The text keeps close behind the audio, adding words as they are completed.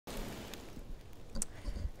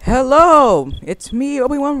Hello, it's me,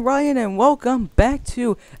 ObiwanRyan, and welcome back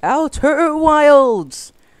to Outer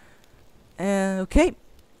Wilds. Okay,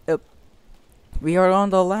 we are on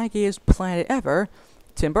the laggiest planet ever,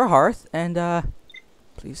 Timber Hearth, and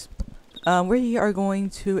please, we are going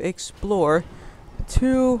to explore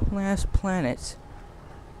two last planets,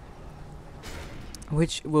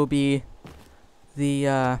 which will be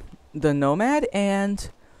the nomad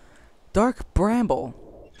and dark bramble.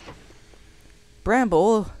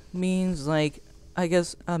 Bramble means, like, I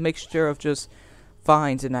guess a mixture of just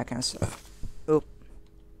vines and that kind of stuff. Oh,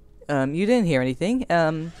 you didn't hear anything.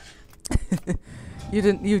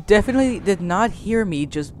 You definitely did not hear me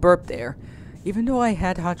just burp there. Even though I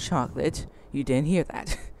had hot chocolate, you didn't hear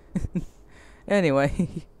that.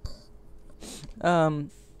 Anyway, actually,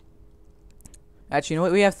 you know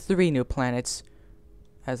what? We have 3 new planets,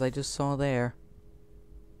 as I just saw there.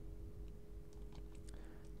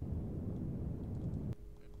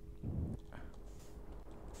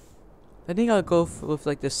 I think I'll go with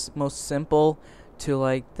like this most simple to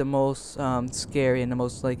like the most scary and the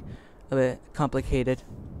most like a bit complicated.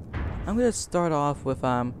 I'm gonna start off with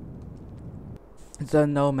the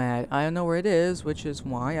nomad. I don't know where it is, which is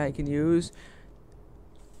why I can use.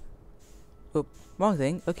 Oh, wrong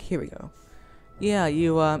thing. Okay, here we go. Yeah,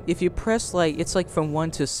 you if you press like it's like from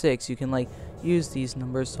 1 to 6, you can like use these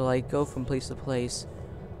numbers to like go from place to place.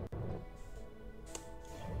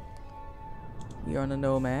 You're on a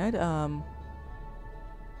nomad.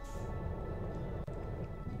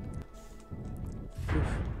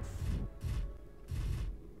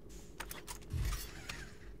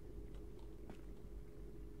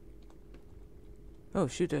 Oh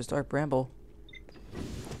shoot, there's dark bramble.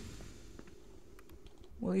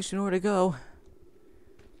 Well, you should know where to go,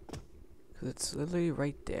 'cause it's literally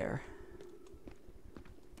right there.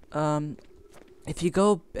 If you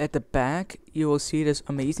go at the back, you will see this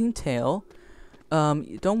amazing tail.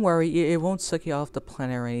 Don't worry, it won't suck you off the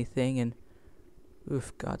planet or anything, and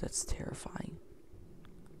oof, god, that's terrifying.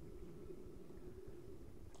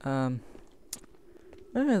 Other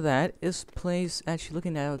than that, this place, actually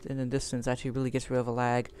looking out in the distance, actually really gets rid of a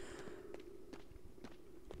lag.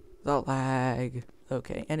 The lag.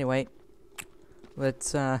 Okay, anyway, let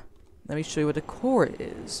me show you what the core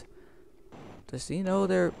is. Just so you know,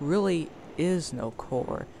 there really is no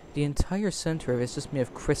core. The entire center of it is just made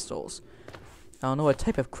of crystals. I don't know what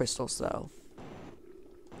type of crystals, though.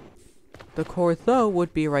 The core, though,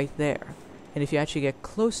 would be right there. And if you actually get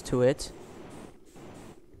close to it,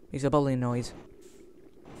 it makes a bubbling noise.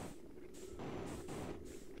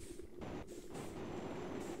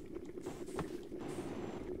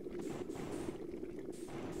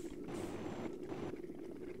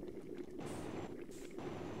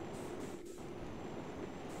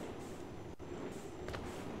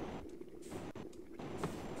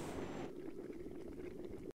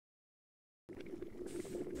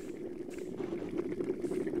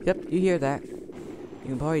 Yep, you hear that. You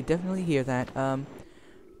can probably definitely hear that. Don't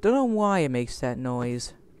know why it makes that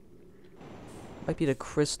noise. Might be the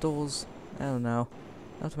crystals. I don't know.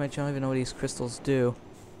 Not to mention, I don't even know what these crystals do.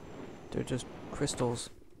 They're just crystals.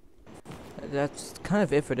 That's kind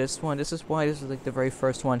of it for this one. This is why this is like the very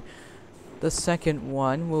first one. The second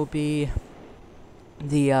one will be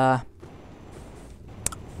the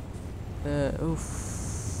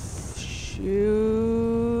oof,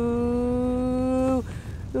 shoot.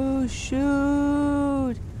 Oh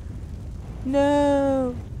shoot!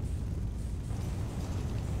 No!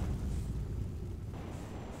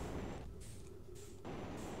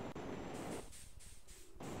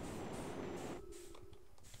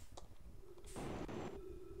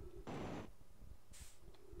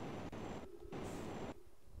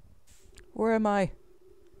 Where am I?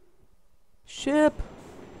 Ship!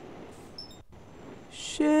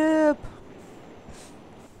 Ship!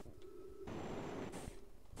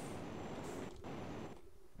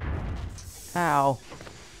 Ow.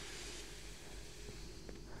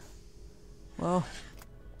 Well,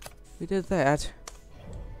 we did that.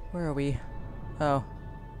 Where are we? Oh.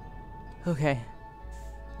 Okay.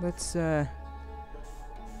 Let's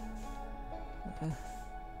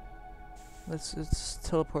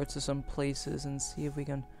teleport to some places and see if we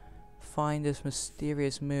can find this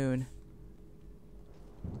mysterious moon.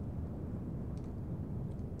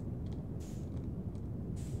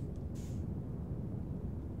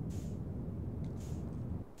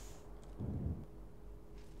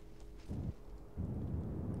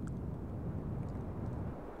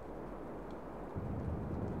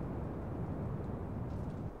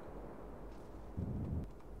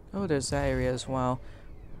 Oh, there's that area as well.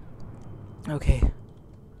 Okay.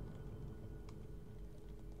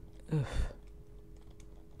 Oof.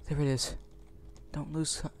 There it is. Don't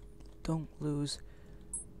lose. Don't lose.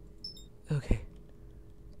 Okay.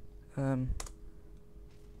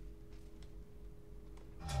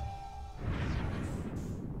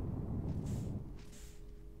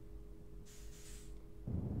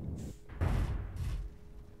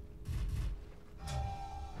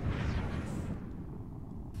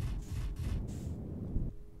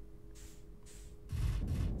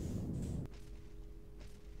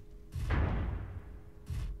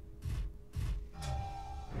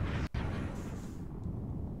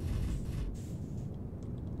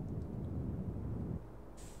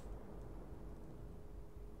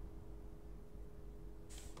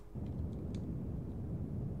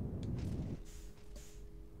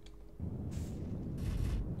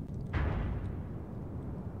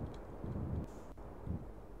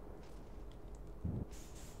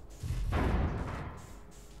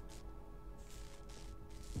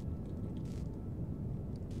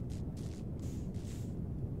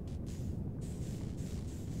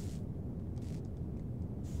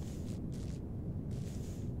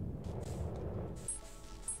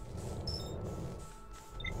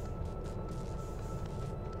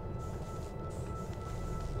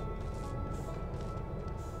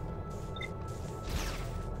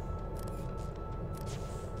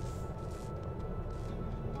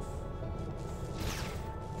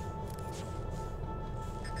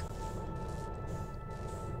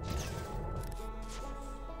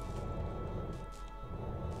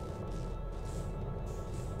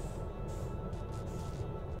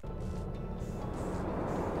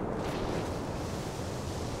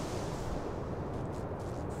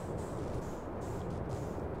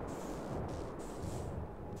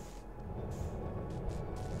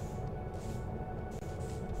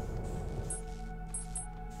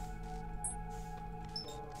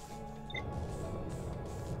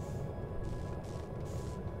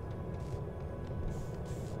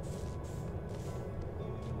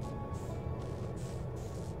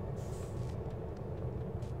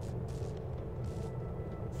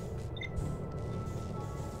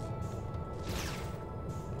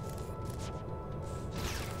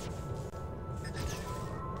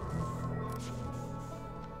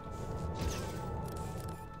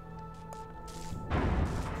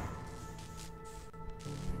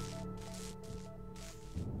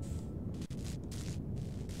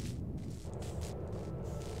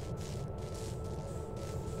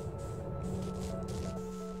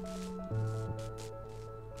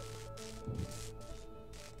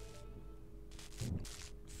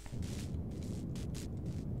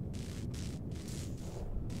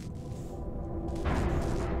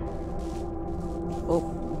 Oh,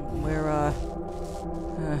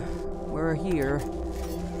 we're here.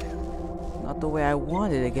 Not the way I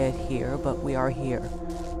wanted to get here, but we are here.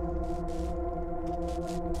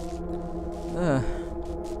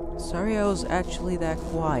 Sorry I was actually that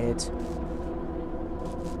quiet.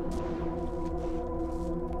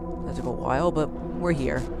 That took a while, but we're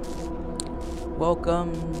here.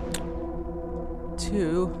 Welcome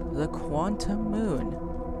to the Quantum Moon.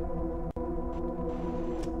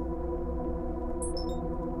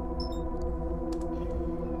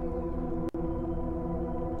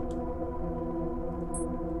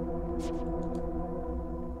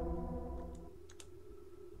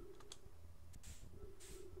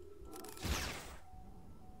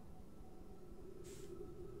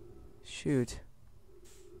 Shoot.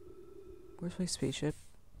 Where's my spaceship?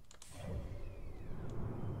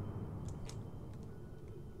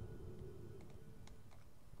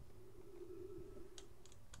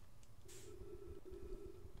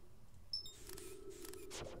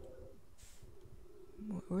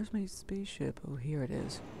 Where's my spaceship? Oh, here it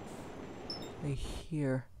is. Right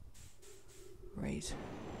here. Right.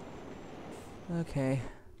 Okay.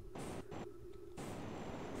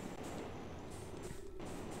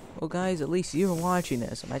 Well, guys, at least you're watching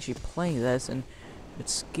this. I'm actually playing this, and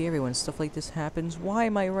it's scary when stuff like this happens. Why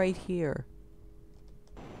am I right here?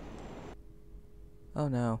 Oh,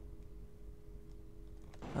 no.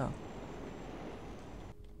 Oh.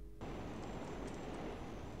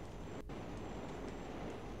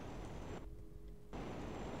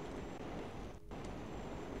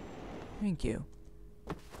 Thank you.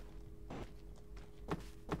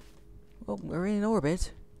 Well, we're in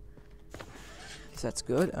orbit. So that's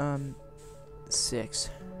good. 6.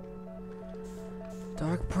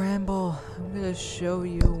 Dark Bramble. I'm gonna show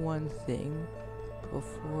you one thing.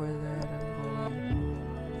 Before that, I'm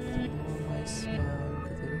going to lower my sound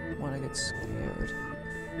because I don't want to get scared.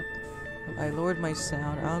 I lowered my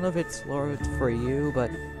sound. I don't know if it's lowered for you,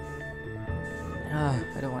 but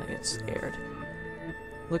I don't want to get scared.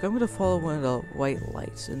 Look, I'm gonna follow one of the white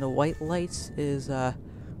lights, and the white lights is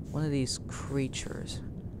one of these creatures.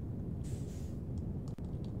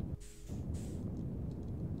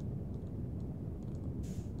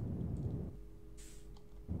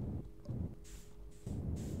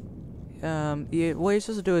 What you're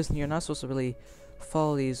supposed to do is you're not supposed to really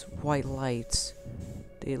follow these white lights.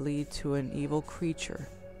 They lead to an evil creature.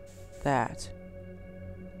 That,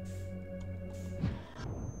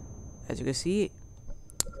 as you can see,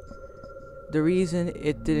 the reason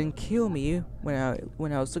it didn't kill me when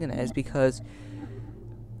I was looking at it is because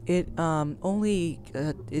it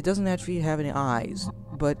it doesn't actually have any eyes,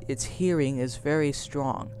 but its hearing is very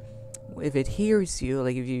strong. If it hears you,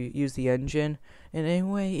 like if you use the engine in any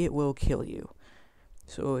way, it will kill you.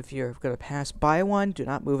 So if you're gonna pass by one, do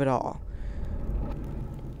not move at all.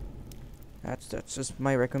 That's just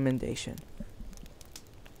my recommendation.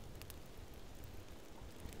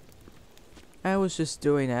 I was just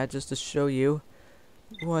doing that just to show you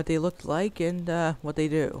what they look like and what they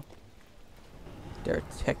do. They're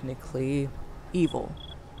technically evil.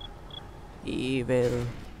 Evil.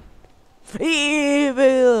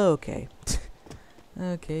 Evil! Okay.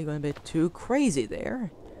 Okay, going a bit too crazy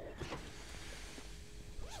there.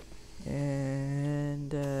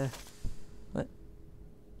 And, what?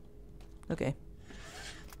 Okay.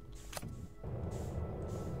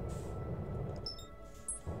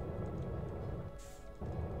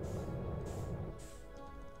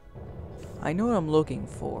 I know what I'm looking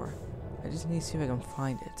for. I just need to see if I can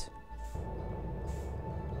find it.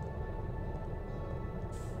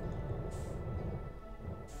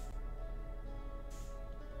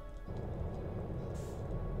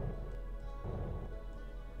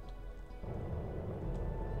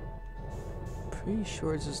 Pretty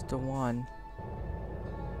sure this is the one.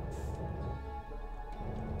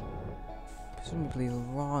 Presumably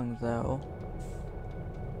wrong though.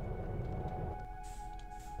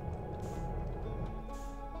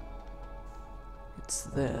 It's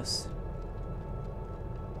this.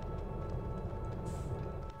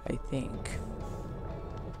 I think.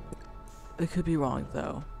 I could be wrong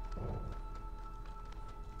though.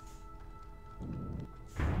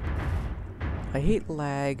 I hate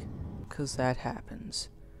lag, because that happens.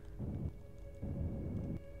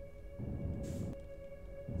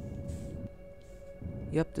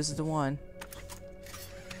 Yep, this is the one.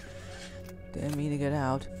 Didn't mean to get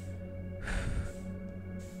out.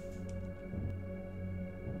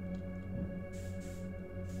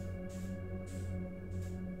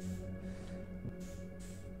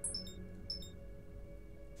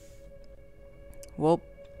 Well,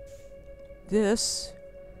 this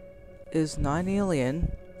is not an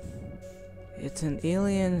alien. It's an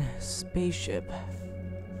alien spaceship.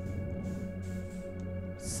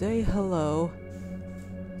 Say hello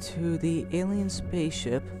to the alien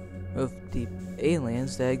spaceship of the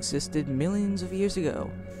aliens that existed millions of years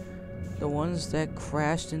ago. The ones that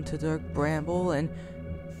crashed into the bramble and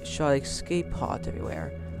shot escape pods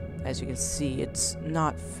everywhere. As you can see, it's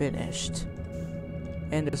not finished.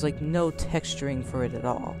 And there's like no texturing for it at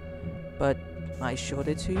all. But I showed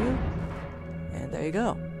it to you, and there you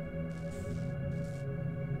go.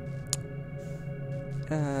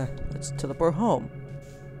 Let's teleport home.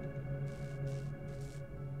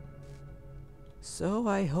 So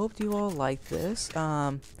I hope you all liked this.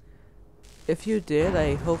 If you did,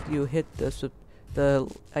 I hope you hit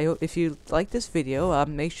if you like this video,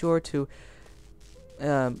 make sure to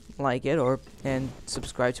like it and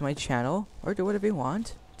subscribe to my channel, or do whatever you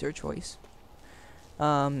want. It's your choice.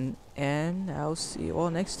 And I'll see you all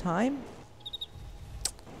next time.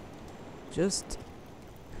 Just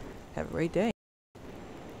have a great day.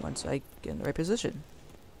 Once I get in the right position.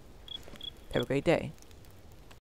 Have a great day.